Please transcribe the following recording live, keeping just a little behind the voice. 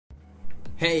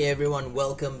Hey everyone,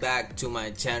 welcome back to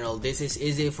my channel. This is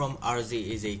Eizy from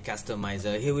Eizy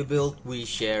Customizer. Here we build, we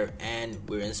share, and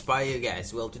we inspire you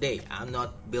guys. Well, today I'm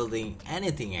not building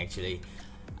anything actually.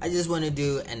 I just want to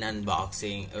do an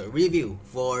unboxing, a review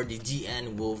for the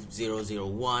GN Wolf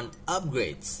 001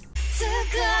 upgrades.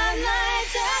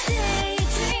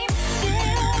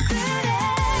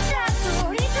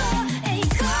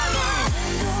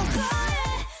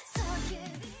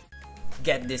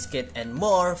 Get this kit and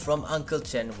more from Uncle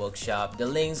Chen Workshop. The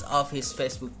links of his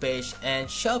Facebook page and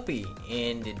Shopee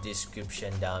in the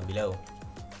description down below.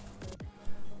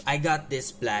 I got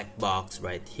this black box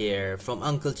right here from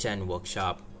Uncle Chen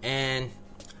Workshop, and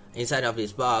inside of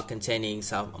this box containing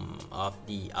some of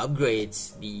the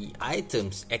upgrades, the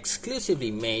items exclusively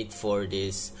made for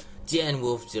this GN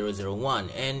Wolf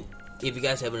 001. And if you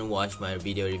guys haven't watched my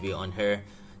video review on her,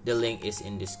 the link is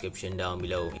in description down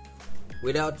below.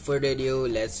 Without further ado,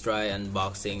 let's try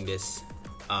unboxing this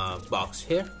box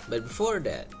here. But before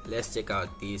that, let's check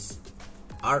out this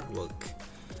artwork.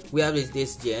 We have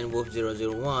this GN Wolf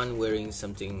 001 wearing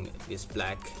something, this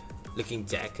black looking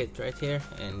jacket right here,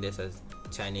 and there's a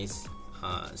Chinese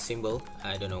symbol.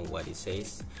 I don't know what it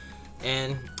says.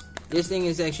 And this thing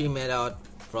is actually made out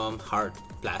from hard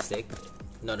plastic,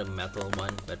 not a metal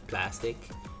one, but plastic.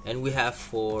 And we have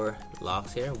 4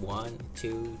 locks here, 1,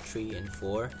 2, 3, and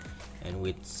 4. And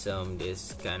with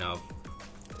this kind of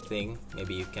thing,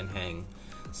 maybe you can hang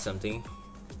something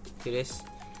to this.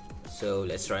 So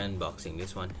let's try unboxing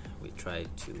this one. We try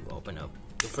to open up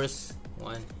the first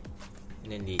one,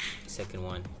 and then the second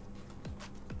one,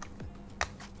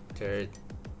 third,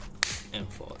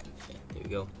 and fourth. Okay, there we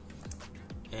go.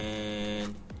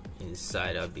 And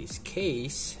inside of this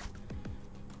case,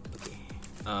 okay,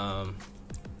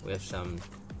 we have something,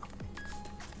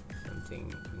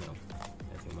 nothing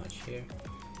much here.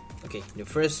 Okay, the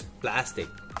first plastic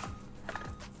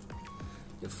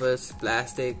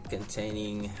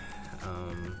containing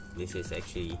this is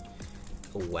actually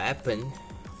a weapon.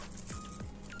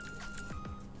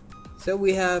 So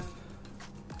we have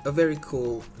a very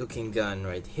cool looking gun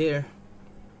right here.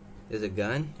 There's a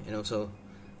gun and also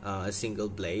a single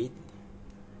blade,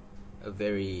 a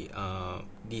very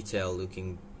detailed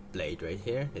looking blade right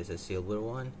here. There's a silver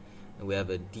one, and we have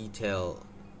a detailed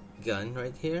gun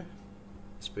right here.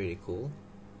 It's pretty cool.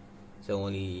 So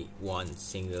only one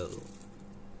single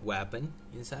weapon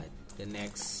inside. The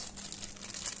next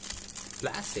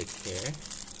plastic here,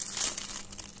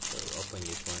 so open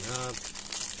this one up.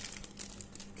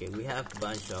 Okay, we have a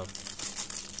bunch of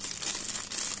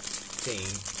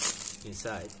things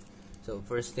inside. So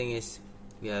first thing is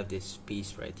we have this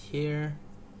piece right here.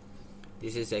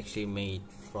 This is actually made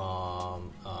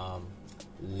from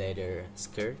leather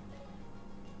skirt.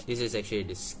 This is actually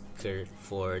the skirt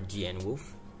for GN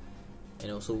Wolf.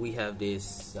 And also we have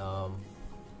this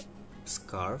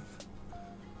scarf,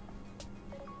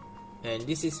 and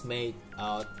this is made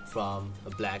out from a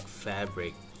black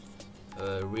fabric,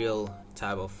 a real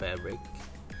type of fabric.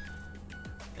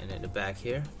 And at the back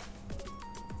here,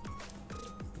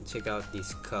 check out this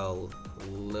skull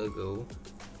logo,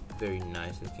 very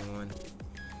nice looking one.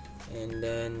 And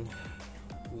then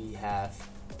we have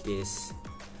this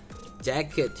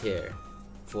jacket here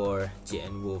for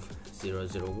GN Wolf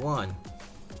 001.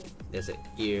 There's a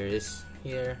ears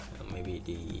here, maybe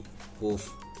the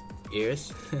wolf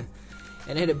ears.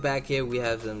 And at the back here we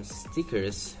have some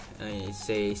stickers, and it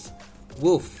says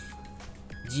Wolf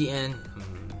GN.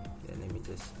 Let me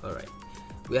just. Alright,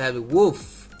 we have the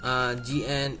Wolf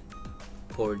GN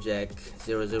Project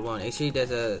 001. Actually,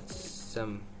 there's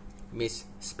some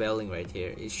misspelling right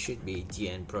here. It should be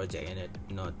GN Project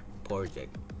and not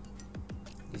Project.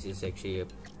 This is actually a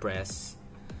press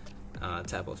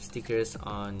type of stickers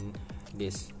on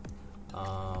this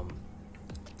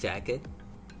jacket.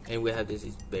 And we have this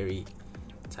very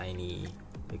tiny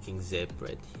looking zip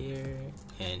right here,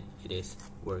 and it is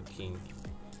working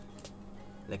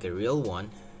like a real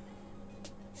one.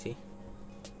 See,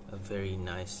 a very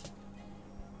nice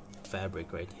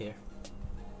fabric right here,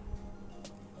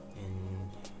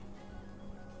 and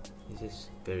this is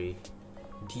very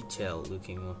detailed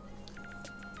looking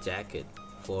jacket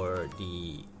for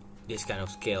this kind of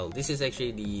scale. This is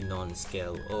actually the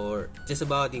non-scale, or just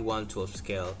about the 1/12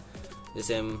 scale, the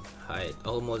same height,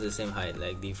 almost the same height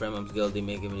like the frame scale they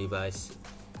make in the device.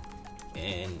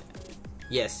 And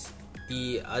yes,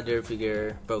 the other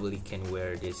figure probably can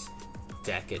wear this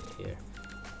jacket here.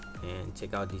 And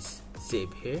check out this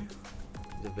zip here.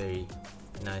 It's a very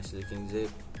nice looking zip,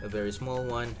 a very small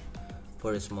one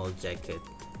for a small jacket.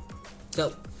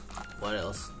 So what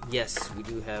else? Yes, we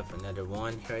do have another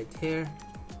one right here,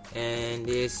 and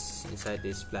this inside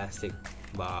this plastic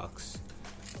box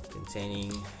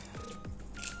containing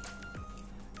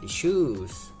the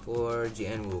shoes for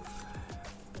Chen Wolf.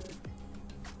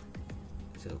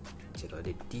 So check out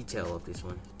the detail of this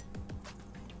one.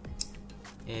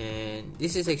 And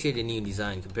this is actually the new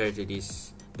design compared to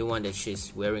the one that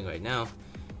she's wearing right now.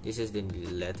 This is the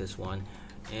latest one,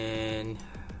 and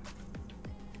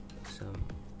some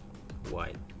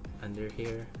white under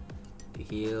here, the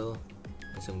heel,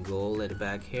 and some gold at the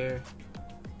back here,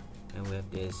 and we have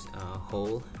this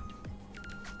hole,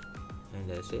 and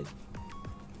that's it.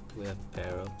 We have a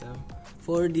pair of them.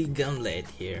 For the gauntlet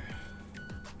here,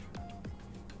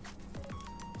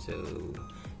 so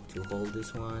to hold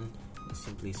this one, you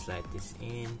simply slide this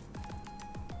in.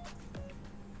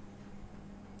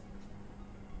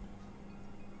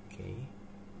 Okay,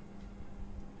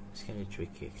 it's kind of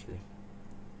tricky actually.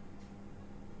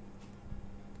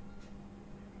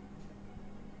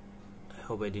 I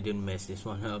hope I didn't mess this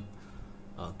one up.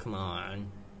 Oh, come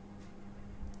on.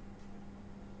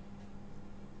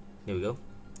 There we go.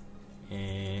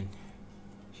 And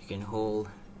you can hold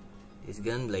this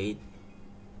gun blade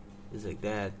just like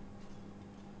that.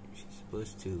 She's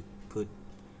supposed to put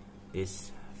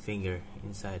this finger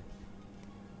inside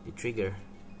the trigger.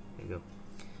 There you go.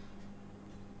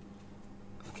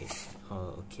 Okay.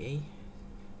 Okay.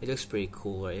 It looks pretty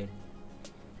cool, right?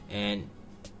 And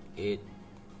it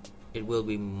will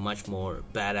be much more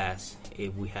badass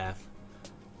if we have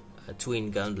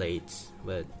twin gun blades,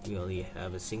 but we only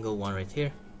have a single one right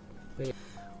here. But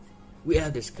we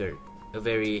have this skirt, a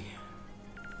very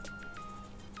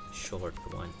short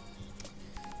one,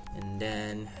 and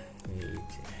then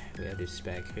we have this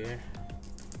back here.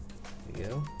 There we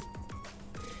go.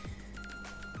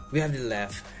 We have the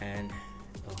left hand.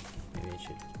 Oh, maybe I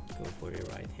should go for the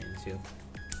right hand too.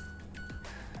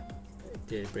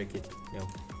 Did it break it? No,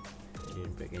 I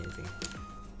didn't break anything.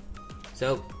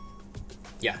 So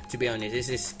yeah, to be honest, this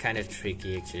is kind of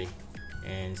tricky actually,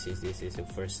 and since this is the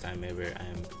first time ever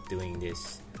I'm doing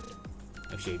this,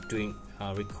 actually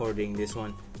recording this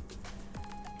one.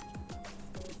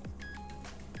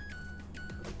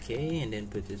 Okay, and then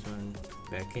put this one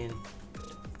back in.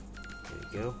 There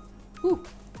we go. Woo!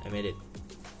 I made it.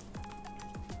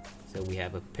 So we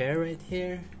have a pair right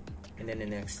here, and then the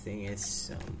next thing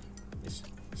is just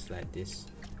slide this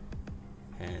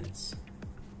hands,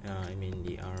 I mean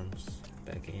the arms,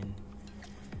 back in,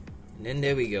 and then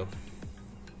there we go.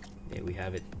 There we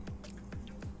have it.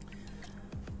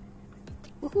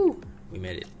 Woohoo! We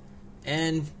made it.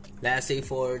 And lastly,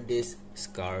 for this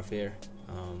scarf here,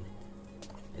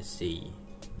 let's see.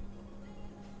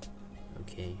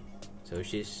 Okay, so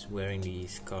she's wearing the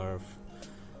scarf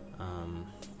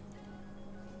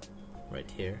right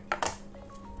here.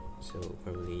 So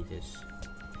probably just,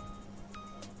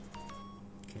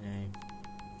 can I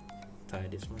tie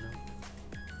this one up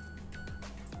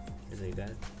just like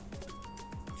that?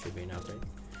 Should be enough, right?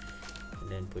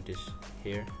 And then put this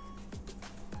here.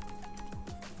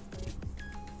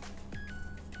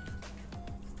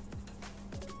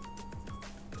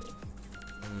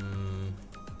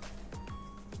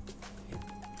 It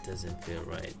doesn't feel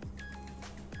right.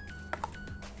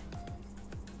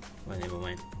 Well, never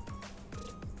mind.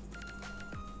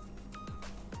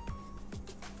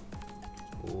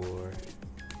 Or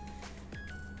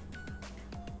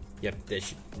yep, that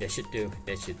should do.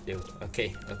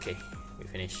 Okay, we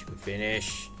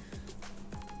finish,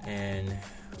 and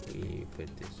we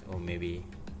put this, or maybe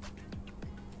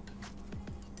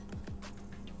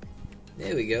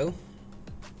there we go.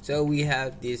 So we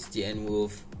have this Chen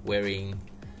Wolf wearing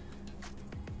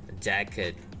a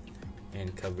jacket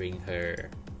and covering her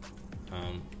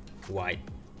white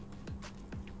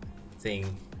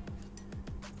thing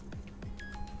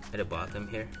at the bottom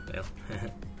here. Well,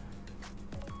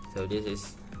 so this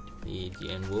is the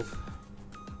Chen Wolf.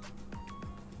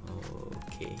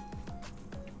 Okay,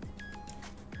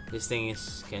 this thing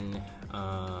is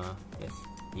yes,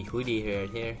 the hoodie right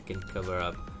here can cover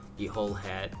up the whole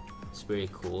head. It's pretty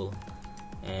cool,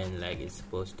 and like it's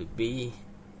supposed to be,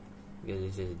 because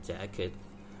this is a jacket.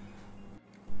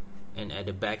 And at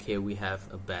the back here we have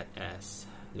a badass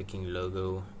looking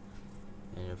logo,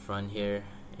 and in the front here,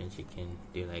 and she can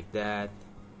do like that.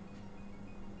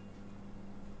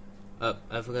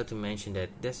 I forgot to mention that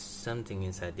there's something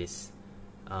inside this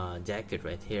jacket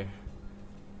right here.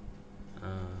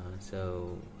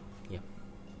 So yeah,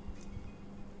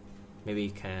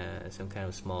 maybe some kind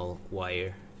of small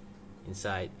wire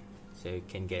inside, so you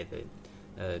can get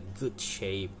a good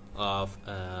shape of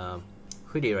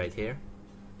hoodie right here.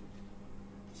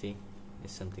 See,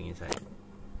 there's something inside.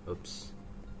 Oops.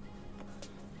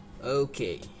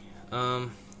 Okay,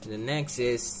 The next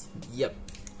is, yep,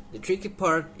 the tricky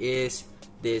part is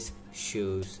this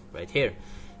shoes right here.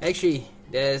 Actually,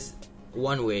 there's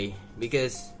one way,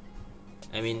 because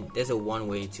there's a one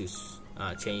way to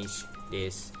change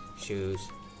these shoes,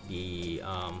 the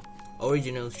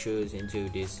original shoes, into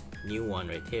this new one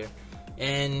right here.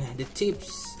 And the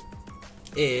tips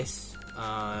is,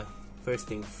 first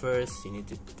thing first, you need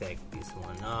to take this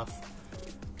one off,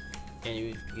 and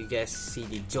you guys see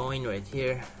the joint right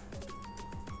here.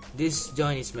 This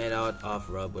joint is made out of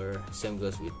rubber. Same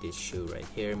goes with this shoe right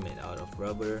here, made out of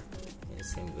rubber, and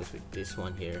same goes with this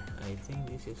one here. I think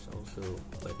this is also,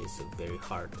 but it's a very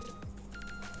hard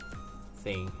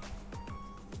thing.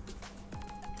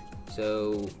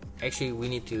 So actually we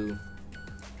need to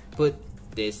put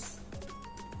this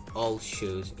old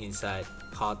shoes inside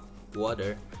hot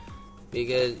water,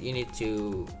 because you need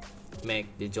to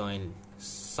make the joint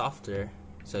softer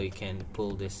so you can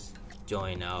pull this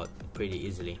joint out pretty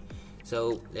easily.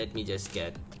 So let me just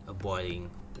get a boiling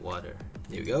water.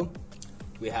 There we go.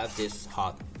 We have this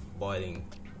hot boiling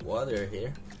water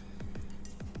here.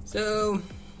 So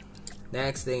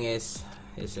next thing is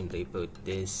simply put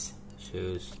these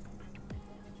shoes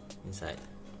inside.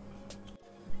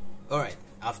 Alright,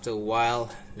 after a while,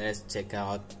 let's check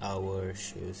out our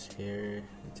shoes here.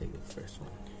 Let's take the first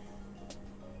one.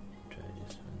 Try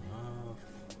this one off.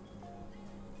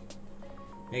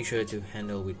 Make sure to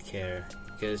handle with care,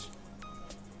 because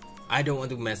I don't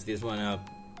want to mess this one up.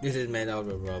 This is made out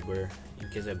of rubber. In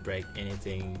case I break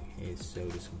anything, it's so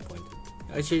disappointed.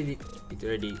 Actually, it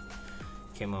already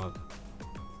came out.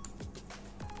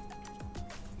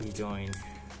 We join.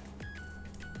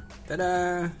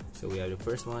 Ta-da! So we have the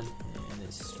first one, and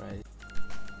let's try it.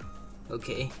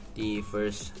 Okay, the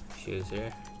first shoes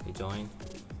here, the join.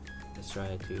 Let's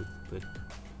try to put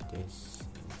this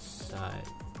inside.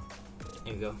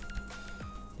 Here we go.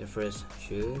 The first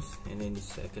shoes, and then the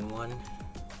second one.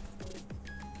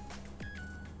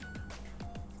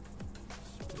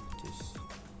 Let's put this.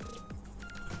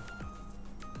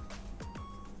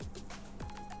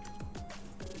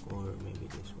 Or maybe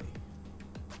this way.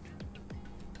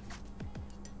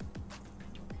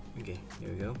 Okay, here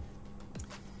we go.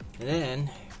 And then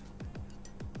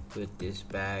put this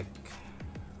back.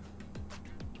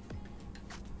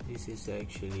 This is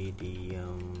actually the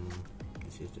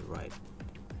this is the right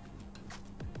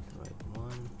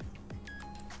one.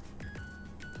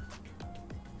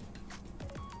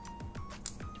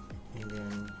 And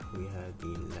then we have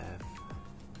the left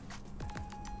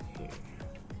here.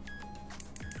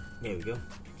 There we go.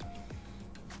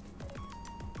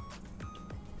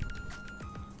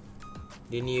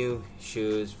 The new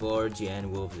shoes for GN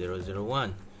Wolf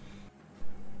 001.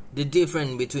 The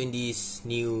difference between this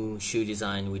new shoe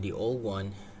design with the old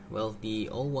one, well, the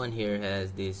old one here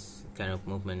has this kind of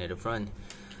movement at the front.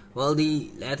 Well, the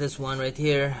latest one right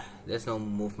here, there's no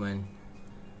movement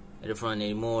at the front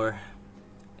anymore,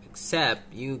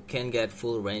 except you can get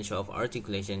full range of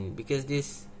articulation, because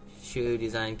this shoe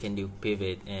design can do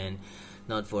pivot, and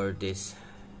not for this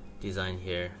design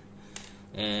here.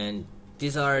 And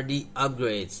these are the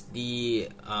upgrades, the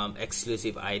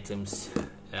exclusive items,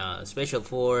 special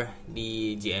for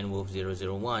the GN Wolf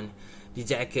 001. The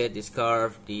jacket, the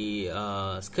scarf, the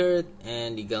skirt,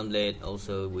 and the gauntlet,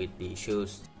 also with the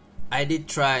shoes. I did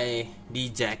try the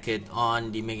jacket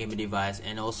on the Megami device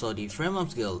and also the frame up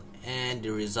skill, and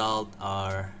the result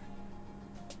are...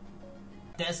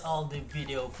 That's all the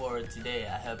video for today.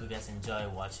 I hope you guys enjoy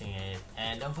watching it,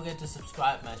 and don't forget to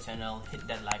subscribe my channel, hit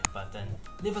that like button,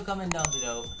 leave a comment down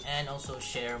below, and also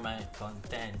share my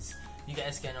contents. You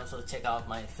guys can also check out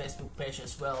my Facebook page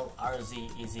as well,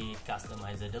 RZ Easy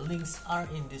Customizer. The links are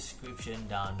in description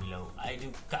down below. I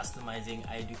do customizing,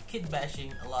 I do kit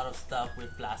bashing, a lot of stuff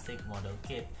with plastic model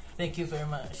kit. Thank you very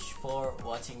much for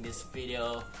watching this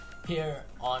video here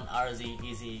on RZ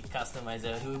Easy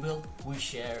Customizer. We build, we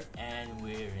share, and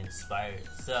we're inspired.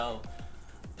 So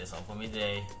that's all for me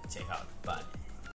today. Check out. Bye.